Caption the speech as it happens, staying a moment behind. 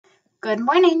Good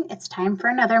morning. It's time for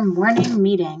another morning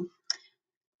meeting.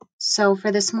 So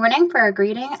for this morning, for our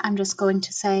greeting, I'm just going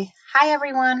to say, hi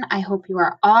everyone. I hope you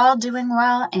are all doing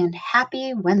well and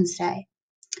happy Wednesday.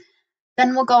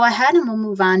 Then we'll go ahead and we'll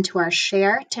move on to our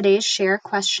share. Today's share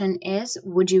question is,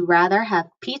 would you rather have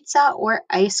pizza or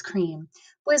ice cream?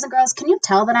 Boys and girls, can you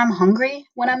tell that I'm hungry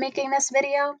when I'm making this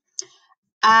video?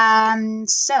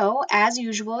 So as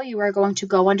usual, you are going to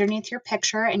go underneath your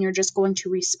picture and you're just going to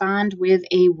respond with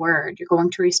a word. You're going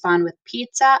to respond with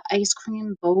pizza, ice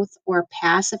cream, both, or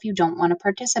pass if you don't want to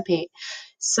participate.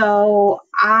 So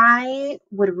I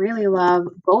would really love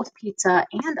both pizza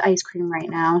and ice cream right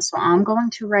now. So I'm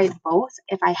going to write both.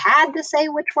 If I had to say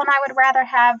which one I would rather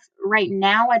have right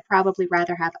now, I'd probably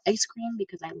rather have ice cream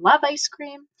because I love ice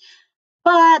cream,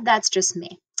 but that's just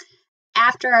me.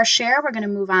 After our share, we're going to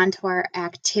move on to our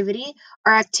activity.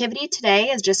 Our activity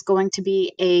today is just going to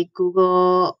be a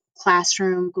Google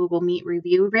Classroom, Google Meet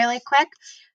review really quick.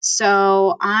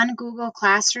 So on Google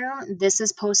Classroom, this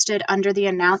is posted under the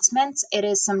announcements. It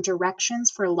is some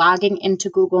directions for logging into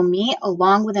Google Meet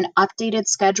along with an updated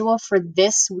schedule for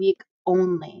this week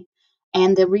only.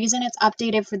 And the reason it's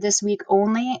updated for this week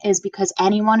only is because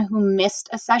anyone who missed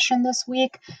a session this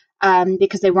week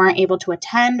because they weren't able to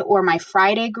attend, or my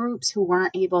Friday groups who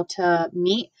weren't able to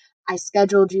meet, I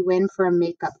scheduled you in for a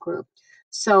makeup group.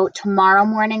 So tomorrow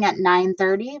morning at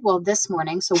 9:30, well, this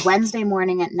morning, so Wednesday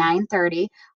morning at 9:30,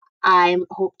 I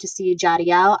hope to see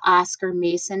Jadiel, Oscar,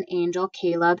 Mason, Angel,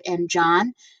 Caleb, and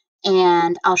John.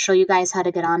 And I'll show you guys how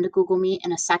to get on to Google Meet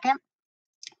in a second.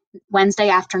 Wednesday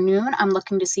afternoon, I'm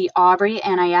looking to see Aubrey,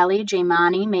 Anayeli,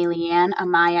 Jaimani, Maylieanne,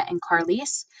 Amaya, and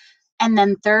Carlise. And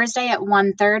then Thursday at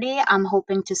 1:30, I'm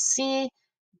hoping to see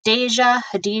Deja,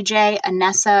 Hadijah,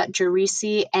 Anessa,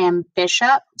 Jerisi, and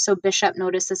Bishop. So Bishop,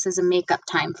 notice this is a makeup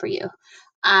time for you.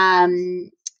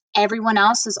 Everyone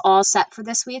else is all set for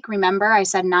this week. Remember, I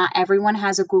said not everyone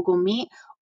has a Google Meet.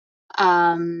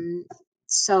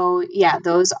 So yeah,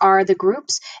 those are the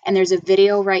groups. And there's a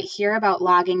video right here about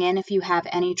logging in if you have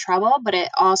any trouble, but it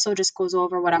also just goes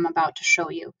over what I'm about to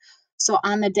show you. So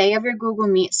on the day of your Google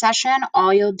Meet session,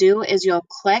 all you'll do is you'll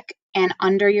click, and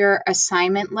under your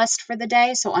assignment list for the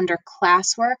day, so under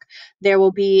classwork, there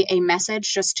will be a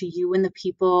message just to you and the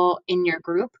people in your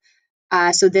group.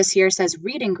 So this here says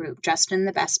reading group, Justin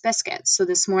the Best Biscuits. So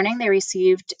this morning they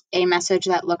received a message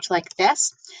that looked like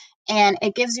this, and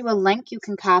it gives you a link you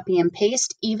can copy and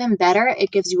paste. Even better,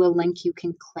 it gives you a link you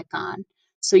can click on.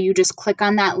 So you just click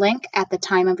on that link at the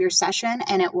time of your session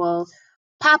and it will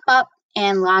pop up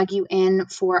and log you in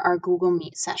for our Google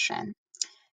Meet session.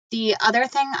 The other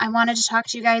thing I wanted to talk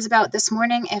to you guys about this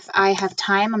morning, if I have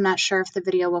time, I'm not sure if the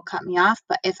video will cut me off,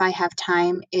 but if I have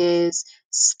time, is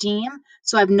STEAM.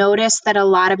 So I've noticed that a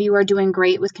lot of you are doing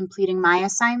great with completing my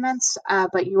assignments,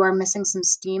 but you are missing some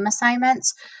STEAM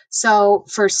assignments. So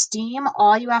for STEAM,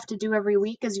 all you have to do every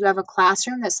week is you have a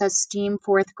classroom that says STEAM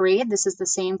 4th grade. This is the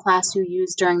same class you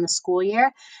use during the school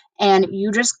year. And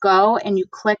you just go and you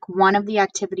click one of the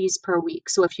activities per week.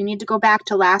 So if you need to go back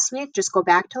to last week, just go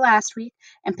back to last week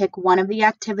and pick one of the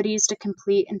activities to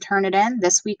complete and turn it in.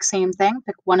 This week, same thing.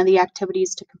 Pick one of the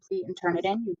activities to complete and turn it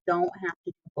in. You don't have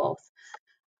to do both.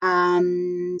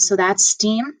 So that's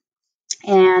STEAM,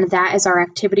 and that is our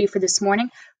activity for this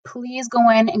morning. Please go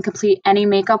in and complete any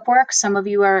makeup work. Some of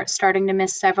you are starting to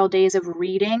miss several days of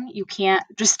reading. You can't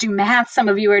just do math. Some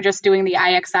of you are just doing the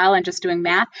IXL and just doing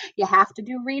math. You have to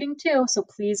do reading too, so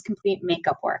please complete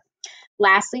makeup work.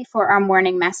 Lastly, for our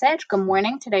morning message, good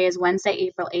morning. Today is Wednesday,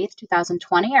 April 8th,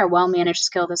 2020. Our well-managed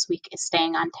skill this week is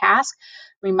staying on task.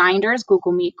 Reminders,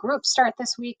 Google Meet groups start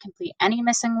this week. Complete any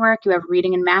missing work. You have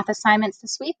reading and math assignments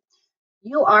this week.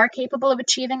 You are capable of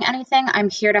achieving anything. I'm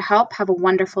here to help. Have a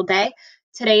wonderful day.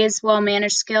 Today's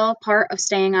well-managed skill part of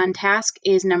staying on task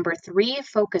is number 3.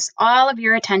 Focus all of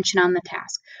your attention on the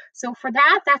task. So for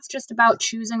that, that's just about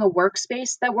choosing a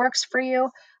workspace that works for you,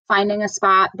 finding a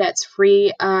spot that's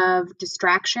free of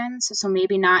distractions. So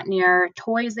maybe not near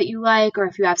toys that you like, or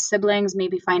if you have siblings,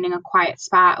 maybe finding a quiet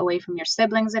spot away from your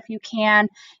siblings if you can,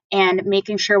 and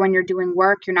making sure when you're doing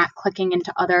work, you're not clicking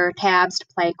into other tabs to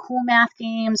play cool math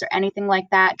games or anything like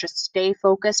that. Just stay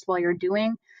focused while you're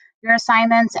doing your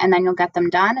assignments, and then you'll get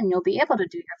them done and you'll be able to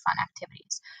do your fun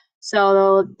activities.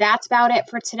 So that's about it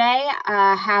for today.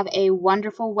 Have a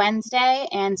wonderful Wednesday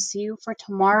and see you for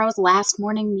tomorrow's last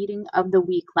morning meeting of the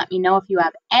week. Let me know if you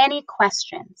have any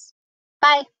questions.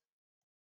 Bye.